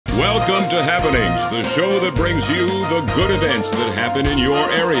Welcome to Happenings, the show that brings you the good events that happen in your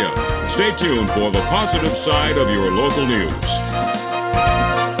area. Stay tuned for the positive side of your local news.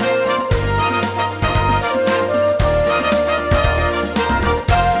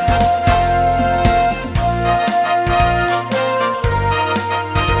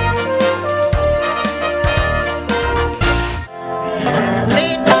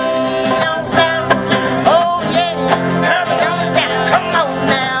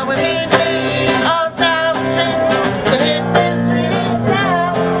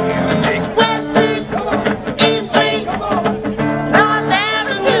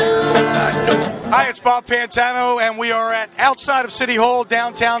 Bob Pantano, and we are outside of City Hall,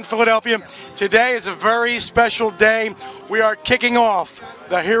 downtown Philadelphia. Today is a very special day. We are kicking off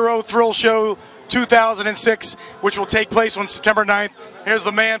the Hero Thrill Show 2006, which will take place on September 9th. Here's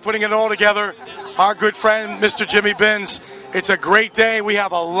the man putting it all together, our good friend, Mr. Jimmy Benz. It's a great day. We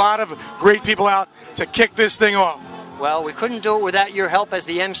have a lot of great people out to kick this thing off. Well, we couldn't do it without your help as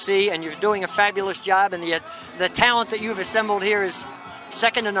the MC, and you're doing a fabulous job, and the talent that you've assembled here is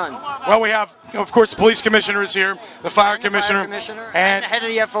second to none. Well, we have, of course, the police commissioner is here, the fire commissioner, and the head of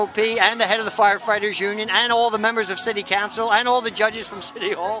the FOP, and the head of the firefighters union, and all the members of City Council, and all the judges from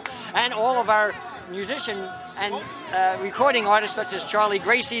City Hall, and all of our musician and recording artists such as Charlie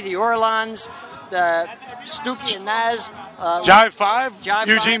Gracie, the Orlans, the Stooky and Naz, Jive 5,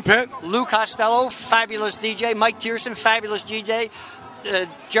 Eugene Pitt, Lou Costello, fabulous DJ, Mike Tierson, fabulous DJ,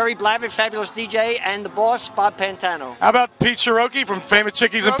 Jerry Blavitt, fabulous DJ, and the boss, Bob Pantano. How about Pete Ciarrocchi from famous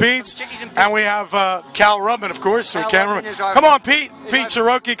Chickies and Pete's? And we have Cal Rubman, of course. Come on, Pete. Pete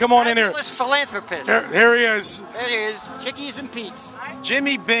Ciarrocchi, come on in here. Philanthropist. Here he is. There he is, Chickies and Pete's.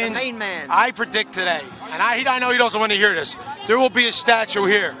 Jimmy Benz, the main man. I predict today, and I know he doesn't want to hear this, there will be a statue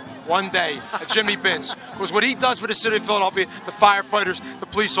here one day at Jimmy Benz, because what he does for the city of Philadelphia, the firefighters, the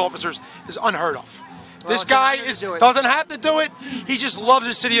police officers, is unheard of. This guy doesn't have to do it. He just loves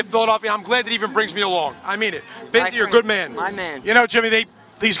the city of Philadelphia. I'm glad that he even brings me along. I mean it. Benz, you're a good man. My man. You know, Jimmy,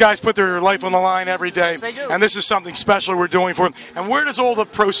 these guys put their life on the line every day. Yes, they do. And this is something special we're doing for them. And where does all the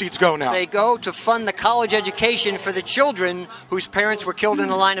proceeds go now? They go to fund the college education for the children whose parents were killed in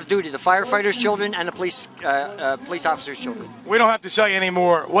the line of duty, the firefighters' children and the police officers' children. We don't have to tell you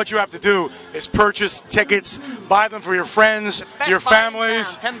anymore. What you have to do is purchase tickets, buy them for your friends, your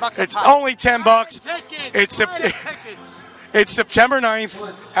families. $10 it's only $10. It's September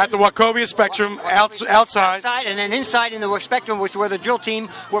 9th at the Wachovia Spectrum outside. And then inside in the Spectrum, which is where the drill team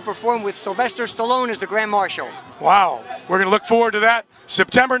will perform with Sylvester Stallone as the Grand Marshal. Wow. We're going to look forward to that.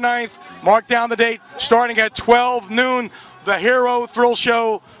 September 9th, mark down the date, starting at 12 noon, the Hero Thrill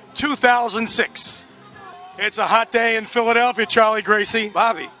Show 2006. It's a hot day in Philadelphia, Charlie Gracie.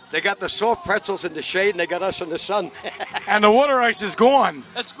 Bobby, they got the soft pretzels in the shade, and they got us in the sun. And the water ice is gone.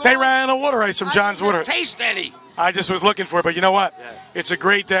 They ran out of water ice from John's Water. Taste any. I just was looking for it, but you know what? Yeah. It's a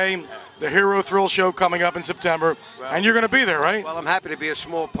great day. The Hero Thrill Show coming up in September, and you're going to be there, right? Well, I'm happy to be a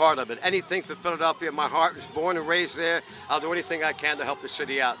small part of it. Anything for Philadelphia. My heart was born and raised there. I'll do anything I can to help the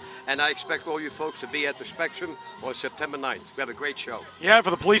city out. And I expect all you folks to be at the Spectrum on September 9th. We have a great show. Yeah, for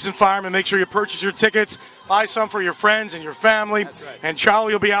the police and firemen, make sure you purchase your tickets. Buy some for your friends and your family. That's right. And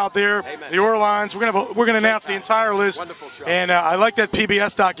Charlie will be out there. Amen. The Orlans. We're going to announce the entire list. Wonderful show. And I like that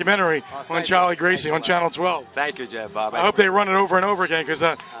PBS documentary on Charlie Gracie on Channel 12. Thank you, Jeff, Bob. I hope they run it over and over again, because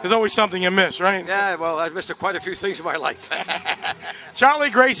there's always something you miss, right? Yeah, well, I've missed quite a few things in my life. Charlie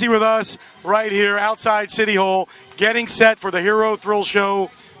Gracie with us right here outside City Hall, getting set for the Hero Thrill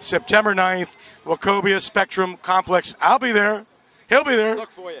Show, September 9th, Wachovia Spectrum Complex. I'll be there. He'll be there.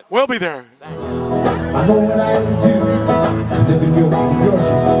 Look for you. We'll be there. I know what I would do, live in your Georgia.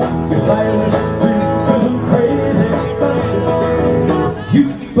 If I was street, 'cause I'm crazy about you. You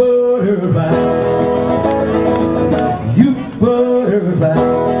butterfly. You butterfly.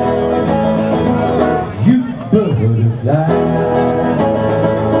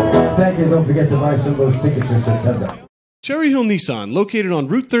 Thank you. Don't forget to buy some of those tickets in September. Cherry Hill Nissan, located on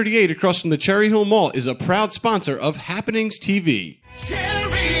Route 38 across from the Cherry Hill Mall, is a proud sponsor of Happenings TV.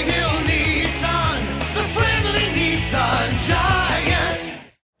 Cherry Hill Nissan, the friendly Nissan giant.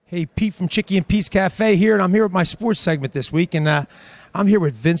 Hey, Pete from Chickie and Pete's Cafe here, and I'm here with my sports segment this week, and I'm here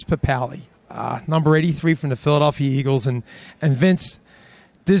with Vince Papale, number 83 from the Philadelphia Eagles, and Vince,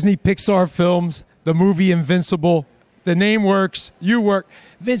 Disney Pixar films, the movie Invincible, the name works, you work.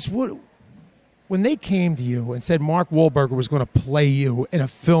 Vince, when they came to you and said Mark Wahlberg was going to play you in a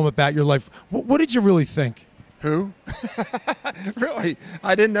film about your life, what did you really think? Who? Really?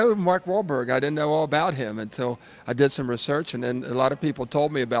 I didn't know Mark Wahlberg. I didn't know all about him until I did some research, and then a lot of people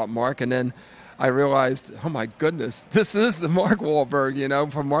told me about Mark, and then I realized, oh my goodness, this is the Mark Wahlberg, you know,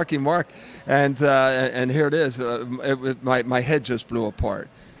 from Marky Mark, and here it is. My head just blew apart.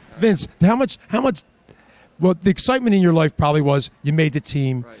 Vince, how much? Well, the excitement in your life probably was you made the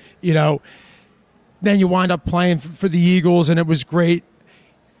team, Right. you know. Then you wind up playing for the Eagles, and it was great.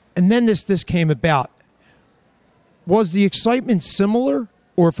 And then this came about. Was the excitement similar,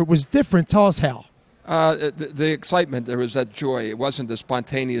 or if it was different, tell us how. The excitement, there was that joy. It wasn't the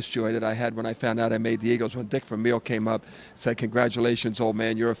spontaneous joy that I had when I found out I made the Eagles. When Dick Vermeil came up and said, "Congratulations, old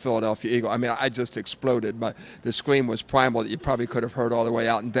man, you're a Philadelphia Eagle." I mean, I just exploded. The scream was primal that you probably could have heard all the way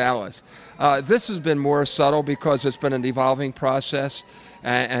out in Dallas. This has been more subtle because it's been an evolving process,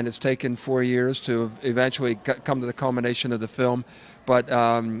 and it's taken 4 years to eventually come to the culmination of the film. But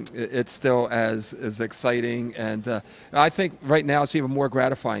it's still as exciting, and I think right now it's even more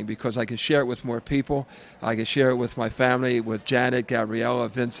gratifying because I can share it with more people. I can share it with my family, with Janet, Gabriella,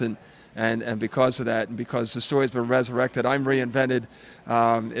 Vincent, and because of that, and because the story's been resurrected, I'm reinvented.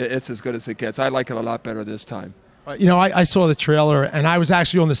 It's as good as it gets. I like it a lot better this time. You know, I saw the trailer, and I was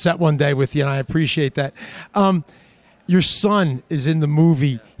actually on the set one day with you, and I appreciate that. Your son is in the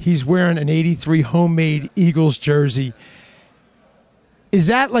movie. He's wearing an '83 homemade Eagles jersey. Is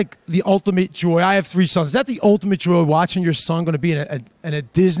that like the ultimate joy? I have 3 sons. Is that the ultimate joy, watching your son going to be in a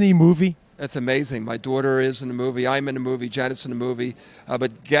Disney movie? That's amazing. My daughter is in the movie. I'm in the movie. Janet's in the movie.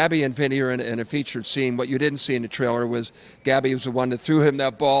 But Gabby and Vinny are in a featured scene. What you didn't see in the trailer was Gabby was the one that threw him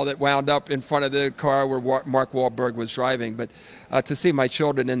that ball that wound up in front of the car where Mark Wahlberg was driving. But to see my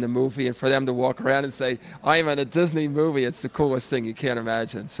children in the movie and for them to walk around and say, "I'm in a Disney movie," it's the coolest thing you can't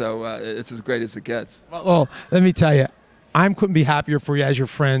imagine. So it's as great as it gets. Well, let me tell you. I couldn't be happier for you as your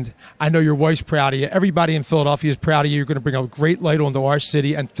friend. I know your wife's proud of you. Everybody in Philadelphia is proud of you. You're going to bring a great light onto our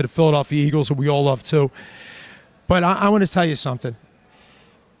city and to the Philadelphia Eagles, who we all love too. But I want to tell you something.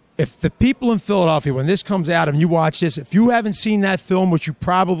 If the people in Philadelphia, when this comes out and you watch this, if you haven't seen that film, which you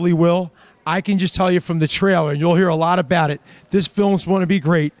probably will, I can just tell you from the trailer, and you'll hear a lot about it, this film's going to be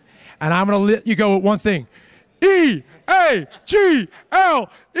great. And I'm going to let you go with one thing. E-A-G-L-E-S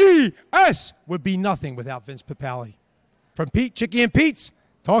would be nothing without Vince Papale. From Pete, Chicky and Pete's,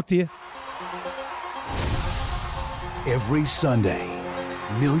 talk to you. Every Sunday,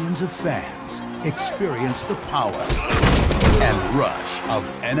 millions of fans experience the power and rush of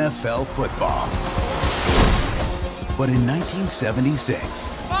NFL football. But in 1976,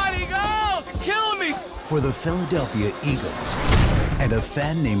 Body goals! You're killing me! for the Philadelphia Eagles and a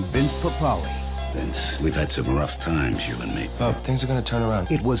fan named Vince Papale, Vince, we've had some rough times, you and me. Oh, things are going to turn around.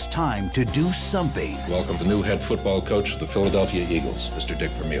 it was time to do something Welcome the new head football coach of the Philadelphia Eagles, Mr.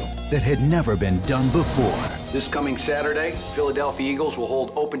 Dick Vermeil. that had never been done before. This coming Saturday, Philadelphia Eagles will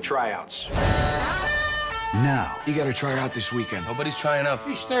hold open tryouts. Now, You got to try out this weekend. Nobody's trying out.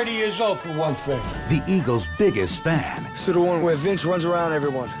 He's 30 years old for one thing. the Eagles' biggest fan So the one where Vince runs around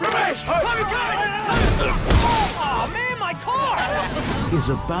everyone. Oh, man, my car! is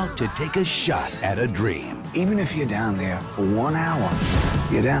about to take a shot at a dream. Even if you're down there for 1 hour,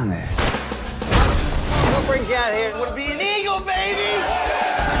 you're down there. What brings you out here? Would it be an eagle, baby?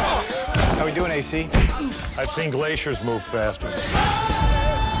 How we doing, AC? I've seen glaciers move faster.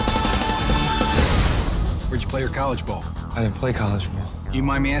 Where'd you play your college ball? I didn't play college ball. You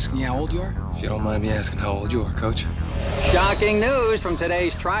mind me asking you how old you are? If you don't mind me asking how old you are, Coach. Shocking news from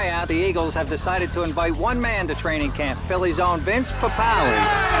today's tryout. The Eagles have decided to invite one man to training camp, Philly's own Vince Papale.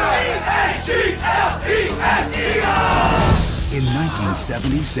 In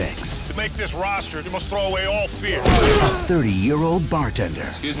 1976, To make this roster, you must throw away all fear. a 30-year-old bartender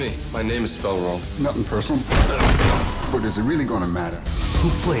Excuse me, my name is spelled wrong. Nothing personal. But is it really going to matter? who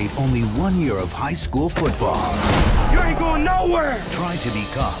played only 1 year of high school football You ain't going nowhere! tried to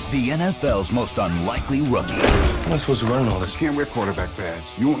become the NFL's most unlikely rookie. How am I supposed to run all this? You can't wear quarterback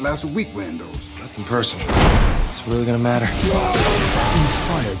pads. You won't last a week wearing those. Nothing personal. It's really going to matter.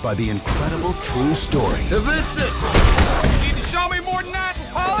 Inspired by the incredible true story, Vincent! You need to show me more than that,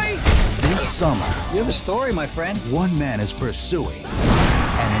 Polly! this summer, You have a story, my friend. one man is pursuing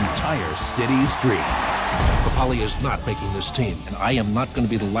an entire city's dreams. Papale is not making this team, and I am not going to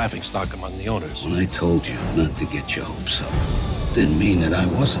be the laughingstock among the owners. When I told you not to get your hopes up, didn't mean that I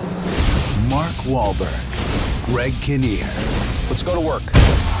wasn't. Mark Wahlberg, Greg Kinnear, Let's go to work.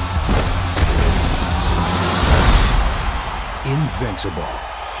 Invincible.